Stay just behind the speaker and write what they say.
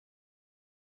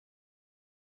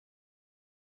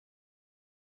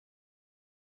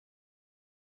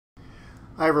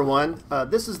Hi everyone,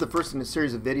 this is the first in a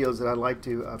series of videos that I'd like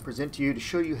to present to you to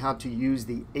show you how to use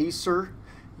the Aver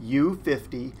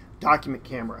U50 document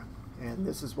camera. And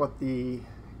this is what the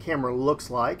camera looks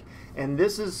like, and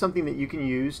this is something that you can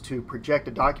use to project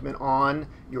a document on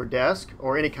your desk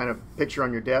or any kind of picture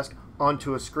on your desk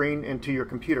onto a screen and to your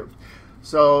computer.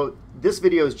 So this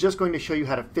video is just going to show you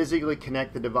how to physically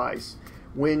connect the device.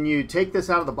 When you take this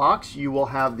out of the box, you will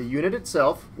have the unit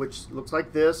itself, which looks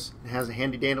like this. It has a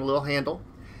handy dandy little handle.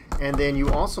 And then you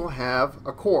also have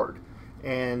a cord.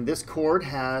 And this cord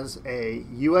has a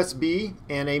USB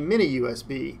and a mini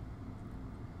USB.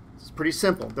 It's pretty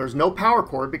simple. There's no power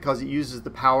cord because it uses the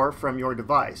power from your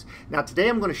device. Now today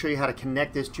I'm going to show you how to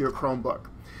connect this to your Chromebook.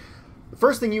 The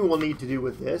first thing you will need to do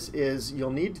with this is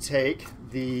you'll need to take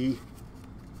the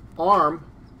arm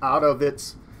out of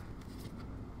its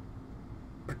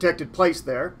protected place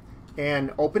there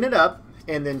and open it up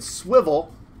and then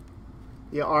swivel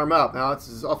the arm up. Now this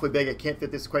is awfully big, I can't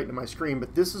fit this quite into my screen,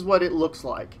 but this is what it looks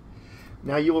like.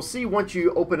 Now you will see once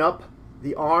you open up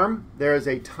the arm, there is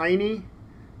a tiny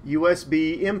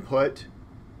USB input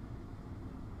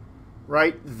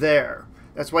right there.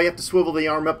 That's why you have to swivel the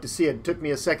arm up to see it. It took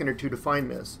me a second or two to find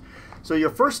this. So your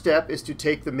first step is to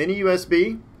take the mini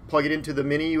USB, plug it into the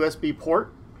mini USB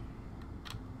port,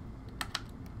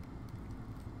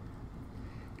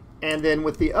 and then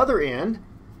with the other end,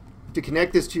 to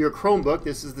connect this to your Chromebook,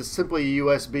 this is the simply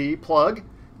USB plug.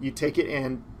 You take it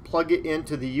and plug it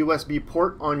into the USB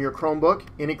port on your Chromebook.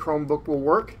 Any Chromebook will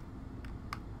work.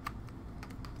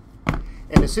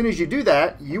 And as soon as you do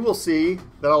that, you will see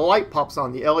that a light pops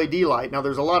on, the LED light. Now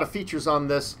there's a lot of features on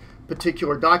this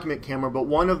particular document camera, but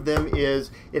one of them is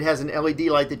it has an LED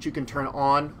light that you can turn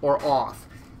on or off.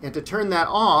 And to turn that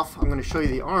off, I'm going to show you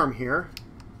the arm here.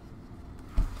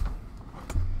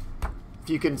 If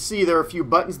you can see, there are a few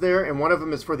buttons there, and one of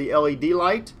them is for the LED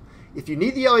light. If you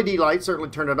need the LED light,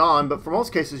 certainly turn it on, but for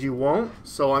most cases you won't,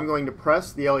 so I'm going to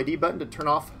press the LED button to turn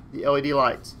off the LED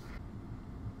lights.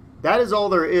 That is all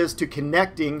there is to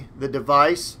connecting the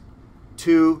device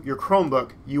to your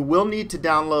Chromebook. You will need to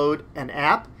download an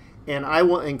app, and I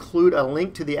will include a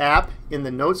link to the app in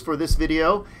the notes for this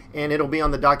video, and it'll be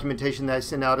on the documentation that I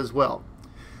send out as well.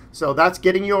 So that's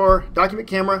getting your document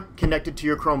camera connected to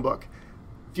your Chromebook.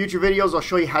 Future videos I'll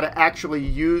show you how to actually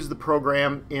use the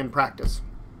program in practice.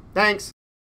 Thanks.